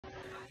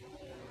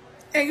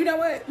And you know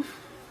what?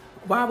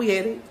 While we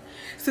at it,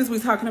 since we're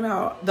talking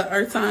about the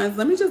earth signs,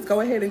 let me just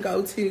go ahead and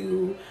go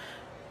to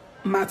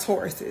my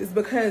Tauruses,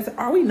 because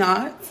are we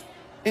not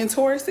in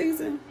Taurus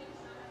season?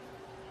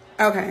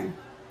 Okay.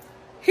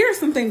 Here's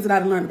some things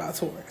that I learned about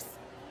Taurus.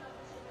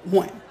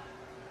 One,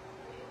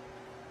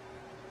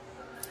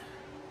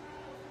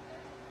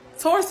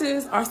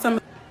 Tauruses are some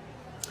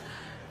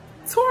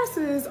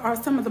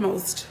of the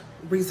most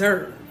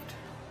reserved,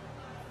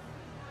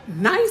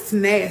 nice,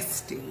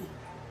 nasty,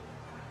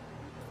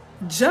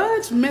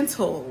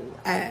 judgmental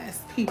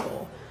ass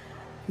people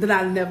that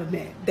I've never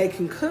met. They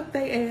can cook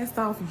their ass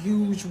off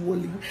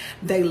usually.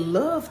 They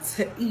love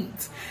to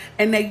eat.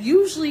 And they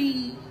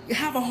usually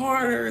have a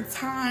harder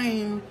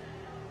time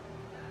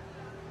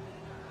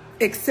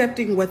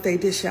accepting what they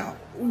dish out.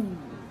 Ooh.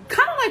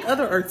 Kind of like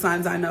other earth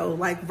signs I know,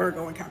 like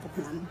Virgo and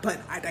Capricorn, but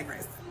I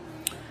digress.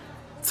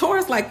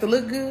 Taurus like to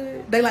look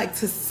good. They like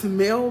to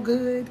smell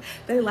good.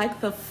 They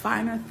like the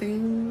finer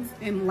things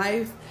in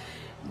life.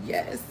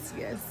 Yes,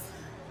 yes.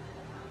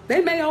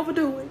 They may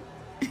overdo it.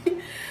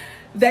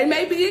 They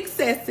may be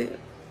excessive.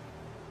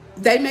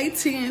 They may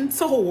tend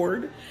to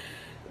hoard,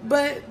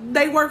 but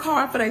they work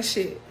hard for their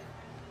shit.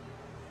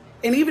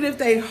 And even if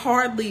they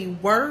hardly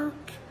work,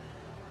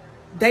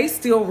 they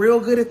still real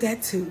good at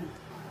that too.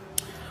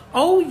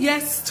 Oh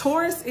yes,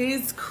 Taurus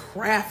is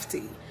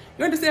crafty.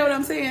 You understand what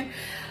I'm saying?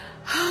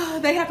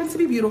 They happen to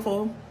be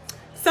beautiful.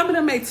 Some of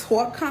them may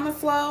talk kind of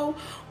slow,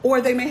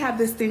 or they may have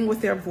this thing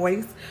with their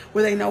voice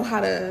where they know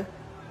how to,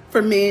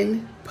 for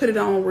men, put it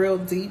on real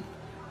deep,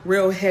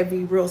 real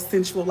heavy, real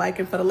sensual like.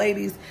 And for the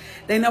ladies,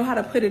 they know how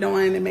to put it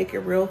on and make it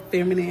real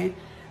feminine,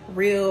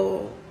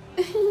 real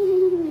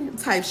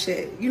type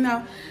shit. You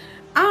know,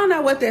 I don't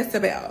know what that's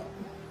about.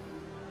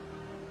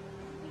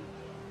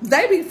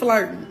 They be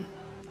flirting.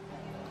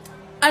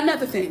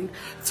 Another thing,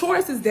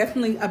 Taurus is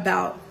definitely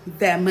about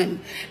that money.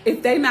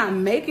 If they not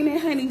making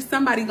it, honey,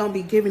 somebody gonna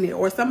be giving it,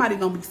 or somebody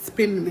gonna be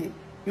spending it.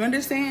 You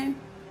understand?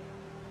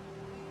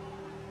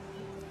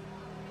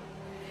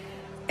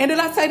 And did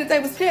I say that they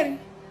was petty?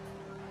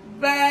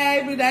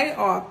 Baby, they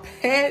are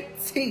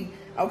petty.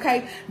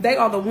 Okay? They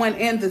are the one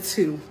and the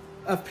two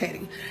of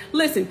petty.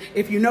 Listen,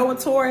 if you know a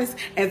Taurus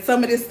and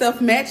some of this stuff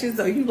matches,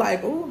 or you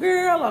like, oh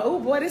girl, or oh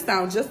boy, this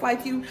sounds just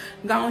like you,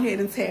 go ahead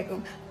and tag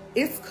them.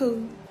 It's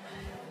cool.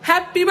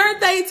 Happy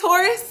birthday,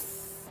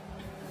 Taurus.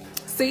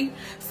 See,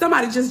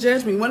 somebody just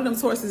judged me. One of them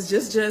Tauruses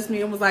just judged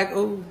me and was like,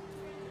 oh,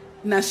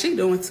 now she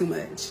doing too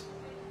much.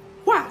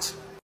 Watch.